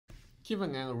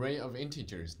Given an array of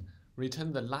integers,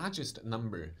 return the largest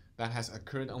number that has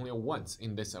occurred only once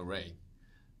in this array.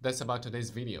 That's about today's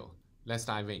video. Let's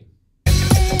dive in. So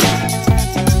San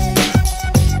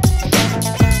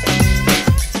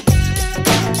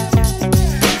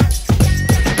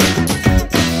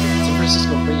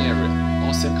Francisco Bay Area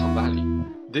or Silicon Valley.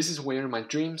 This is where my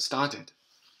dream started.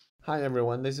 Hi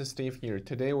everyone, this is Steve here.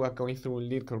 Today we're going through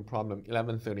LeetCode problem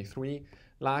 1133,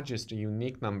 largest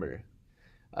unique number.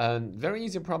 Very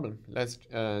easy problem. Let's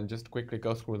just quickly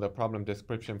go through the problem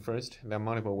description first. There are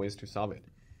multiple ways to solve it.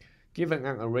 Given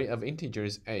an array of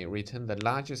integers a, return the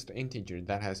largest integer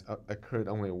that has occurred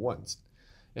only once.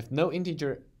 If no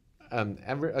integer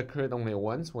ever occurred only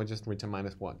once, we'll just return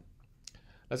 -1.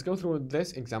 Let's go through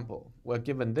this example. We're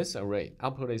given this array.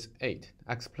 Output is 8.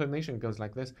 Explanation goes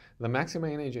like this. The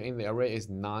maximum integer in the array is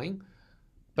 9,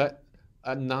 but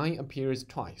 9 appears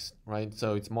twice, right?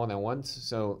 So it's more than once.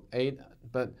 So 8,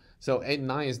 so 8,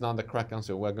 9 is not the correct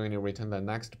answer. We're going to return the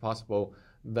next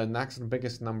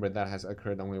biggest number that has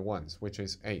occurred only once, which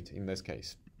is 8 in this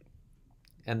case.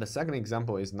 And the second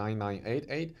example is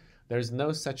 9988. There's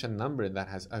no such a number that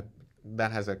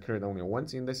has occurred only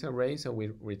once in this array, so we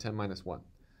return -1.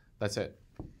 That's it.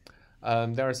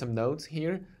 There are some notes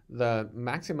here. The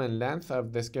maximum length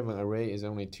of this given array is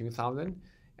only 2000.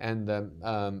 And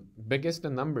the biggest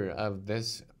number of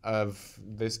this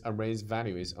array's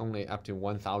value is only up to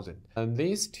 1000. And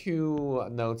these two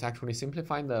notes actually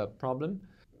simplify the problem.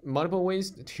 Multiple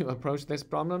ways to approach this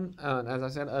problem. As I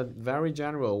said, a very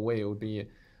general way would be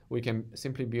we can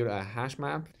simply build a hash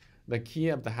map. The key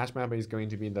of the hash map is going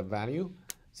to be the value,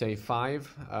 say 5,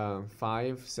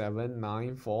 7,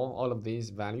 9, 4, all of these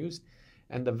values.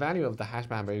 And the value of the hash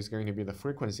map is going to be the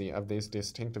frequency of these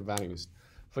distinct values.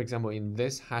 For example, in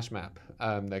this hash map,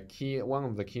 one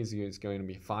of the keys is going to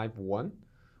be 5, 1.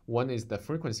 1 is the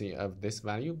frequency of this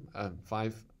value.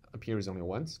 5 appears only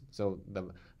once, so the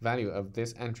value of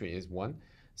this entry is 1.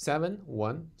 7,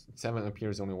 1. 7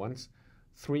 appears only once.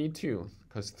 3, 2,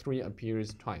 because 3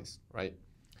 appears twice, right?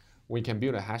 We can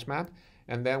build a hash map,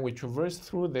 and then we traverse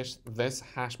through this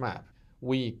hash map.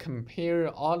 We compare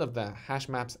all of the hash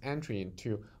map's entry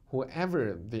to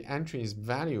whoever the entry's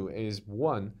value is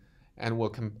 1, and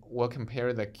we'll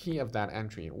compare the key of that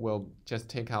entry. We'll just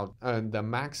take out the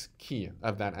max key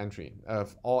of that entry,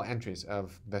 of all entries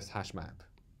of this hash map.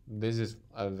 This is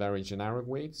a very generic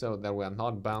way, so that we are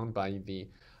not bound by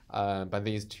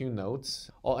these two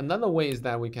nodes. Or another way is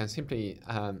that we can simply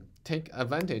take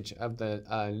advantage of the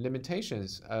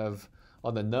limitations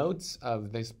or the nodes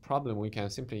of this problem. We can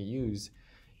simply use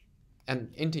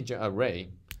an integer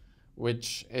array,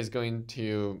 which is going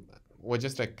to we'll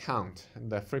just count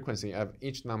the frequency of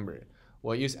each number.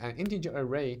 We'll use an integer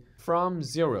array from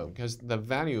 0, because the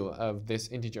value of this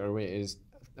integer array is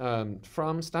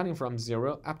starting from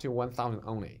 0 up to 1000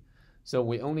 only. So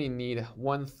we only need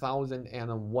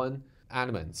 1001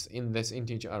 elements in this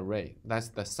integer array. That's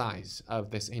the size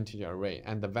of this integer array.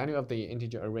 And the value of the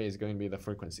integer array is going to be the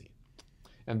frequency.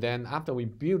 And then after we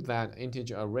build that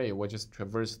integer array, we'll just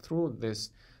traverse through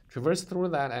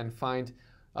that and find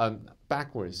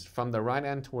backwards from the right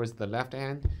end towards the left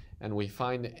end, and we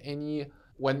find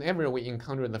whenever we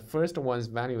encounter the first one's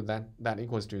value that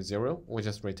equals to 0, we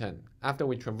just return. After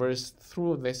we traverse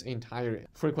through this entire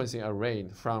frequency array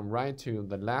from right to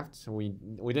the left, we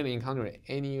didn't encounter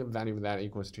any value that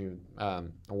equals to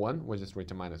 1, we just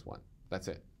return -1. That's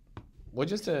it. We'll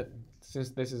just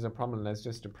since this is a problem, let's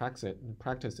just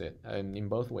practice it in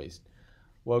both ways.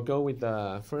 We'll go with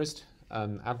the first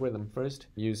algorithm first.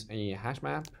 Use a hash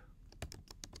map,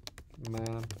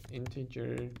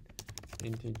 integer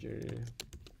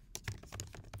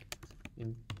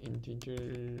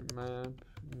map,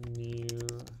 new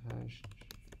hash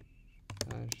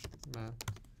map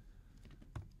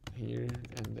here,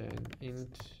 and then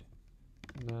int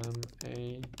num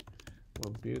a.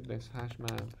 We'll build this hash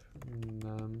map,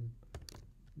 num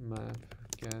map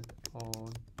get all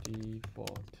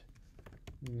default,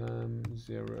 num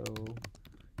 0.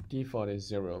 Default is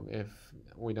 0. If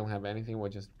we don't have anything, we'll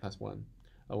just +1.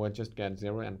 Or we'll just get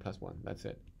 0 and +1. That's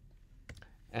it.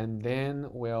 And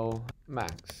then we'll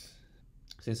max.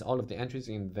 Since all of the entries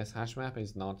in this hash map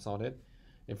is not sorted,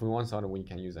 if we want sorted, we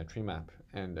can use a tree map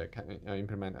and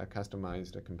implement a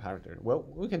customized comparator. Well,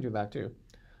 we can do that too.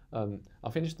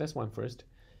 I'll finish this one first.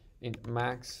 In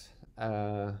max,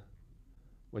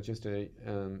 we'll just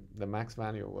the max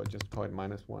value, we'll just call it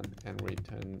 -1 and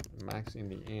return max in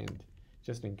the end,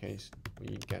 just in case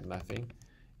we get nothing.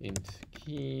 Int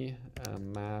key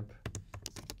map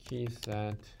key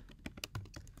set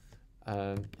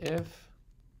if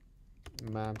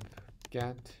map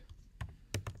get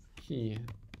key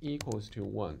equals to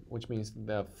 1, which means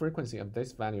the frequency of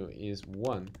this value is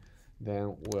 1,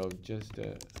 then we'll just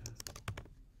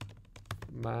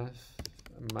max,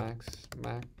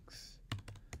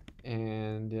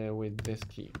 and with this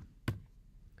key.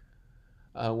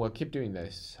 We'll keep doing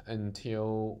this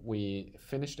until we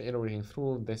finish iterating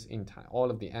through this entire, all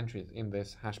of the entries in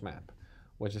this hash map.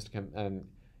 We'll just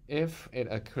if it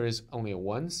occurs only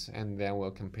once, and then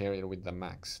we'll compare it with the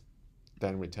max,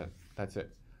 then return. That's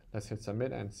it. Let's hit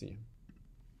submit and see.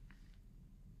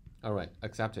 All right,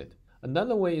 accepted.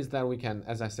 Another way is that we can,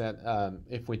 as I said,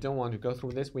 if we don't want to go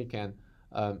through this, we can,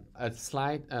 a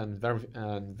slight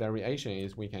variation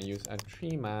is we can use a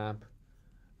tree map,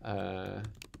 and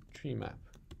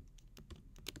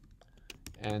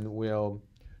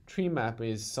tree map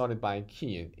is sorted by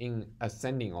key in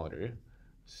ascending order.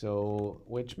 So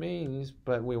which means,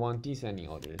 but we want descending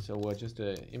order. So we'll just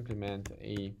implement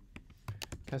a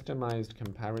customized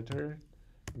comparator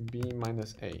b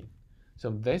minus a.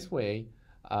 So this way,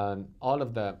 all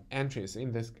of the entries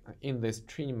in this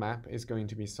tree map is going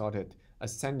to be sorted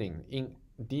ascending in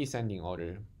descending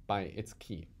order by its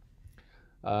key.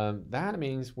 That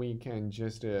means we can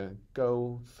just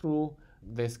go through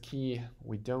this key.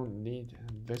 We don't need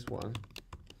this one.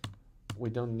 We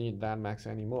don't need that max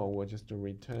anymore. We'll just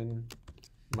return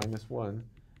 -1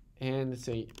 and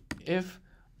say if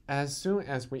as soon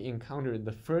as we encounter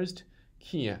the first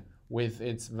key with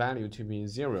its value to be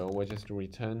 0, we'll just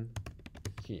return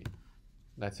key.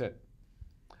 That's it.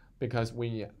 Because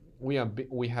we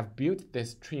have built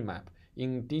this tree map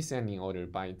in descending order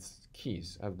by its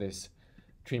keys of this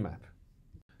tree map.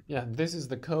 Yeah, this is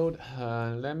the code.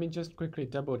 Let me just quickly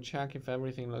double check if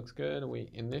everything looks good. We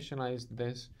initialized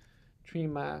this tree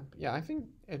map. Yeah, I think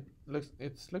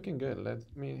it's looking good. Let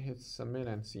me hit submit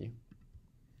and see.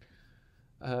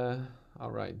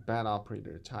 All right, bad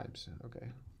operator types.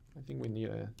 Okay, I think we need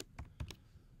a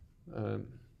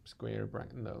square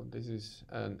bracket. No, this is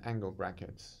an angle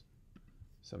brackets.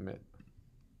 Submit.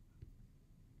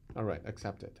 All right,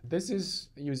 accepted. This is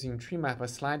using tree map, a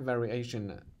slight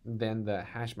variation than the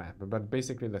hash map, but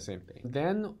basically the same thing.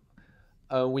 Then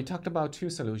we talked about two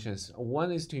solutions.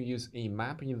 One is to use a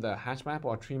map, either hash map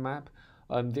or tree map.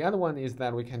 The other one is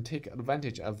that we can take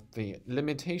advantage of the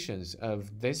limitations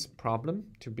of this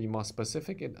problem. To be more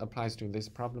specific, it applies to this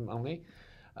problem only,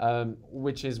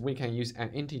 which is we can use an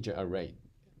integer array.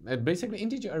 Basically,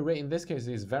 integer array in this case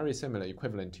is very similar,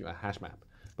 equivalent to a hash map,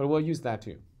 but we'll use that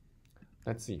too.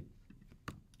 Let's see.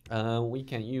 We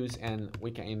can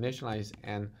initialize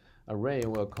an array.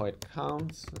 We'll call it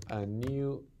counts, a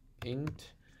new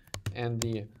int, and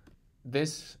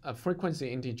this frequency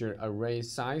integer array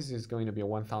size is going to be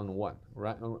 1001,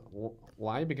 right?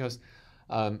 Why? Because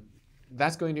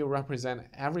that's going to represent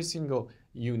every single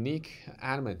unique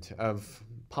element of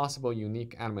possible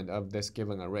unique element of this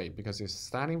given array, because it's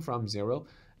starting from 0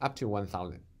 up to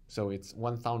 1000. So it's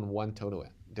 1001 total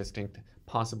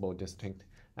possible distinct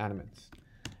elements.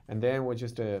 And then we'll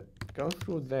just go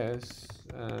through this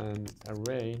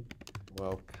array.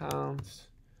 We'll count,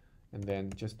 and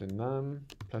then just the num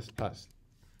plus plus.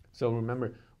 So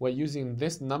remember, we're using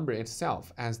this number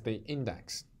itself as the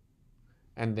index,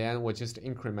 and then we'll just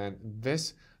increment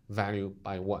this value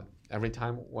by 1 every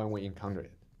time when we encounter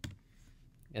it.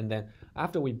 And then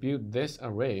after we build this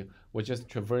array, we'll just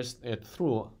traverse it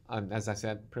through, as I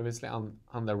said previously,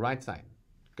 on the right side.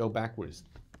 Go backwards.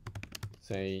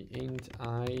 Say int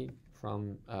I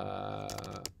from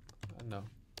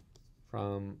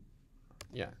from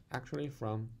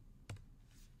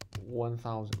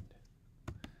 1000.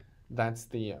 That's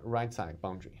the right side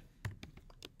boundary.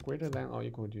 Greater than or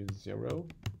equal to 0,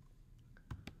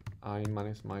 I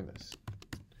minus minus.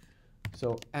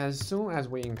 So as soon as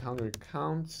we encounter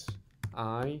counts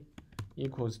I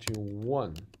equals to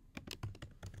 1,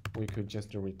 we could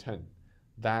just return.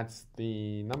 That's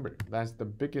the number. That's the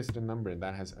biggest number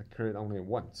that has occurred only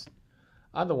once.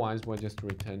 Otherwise, we'll just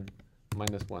return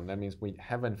 -1. That means we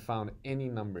haven't found any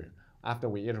number. After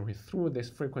we iterate through this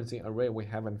frequency array, we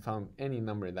haven't found any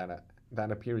number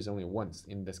that appears only once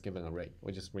in this given array.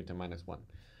 We just return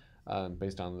 -1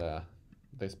 based on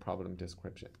this problem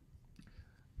description.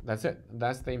 That's it.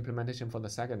 That's the implementation for the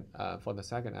second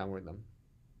algorithm.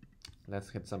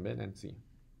 Let's hit submit and see.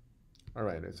 All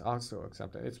right, it's also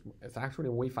accepted. It's actually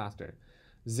way faster,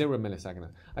 0 millisecond.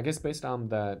 I guess based on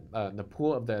the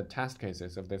pool of the test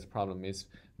cases of this problem is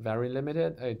very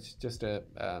limited. It's just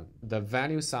the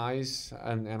value size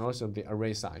and also the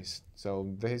array size.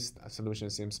 So this solution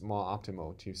seems more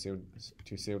optimal to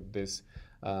suit this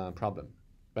problem.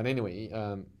 But anyway,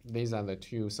 these are the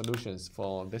two solutions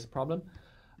for this problem.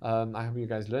 I hope you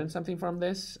guys learned something from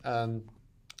this.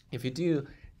 If you do,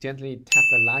 gently tap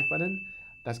the like button.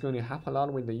 That's going to help a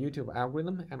lot with the YouTube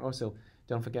algorithm. And also,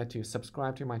 don't forget to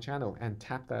subscribe to my channel and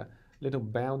tap the little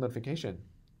bell notification.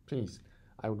 Please,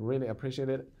 I would really appreciate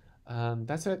it.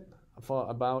 That's it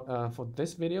for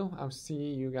this video. I'll see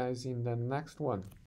you guys in the next one.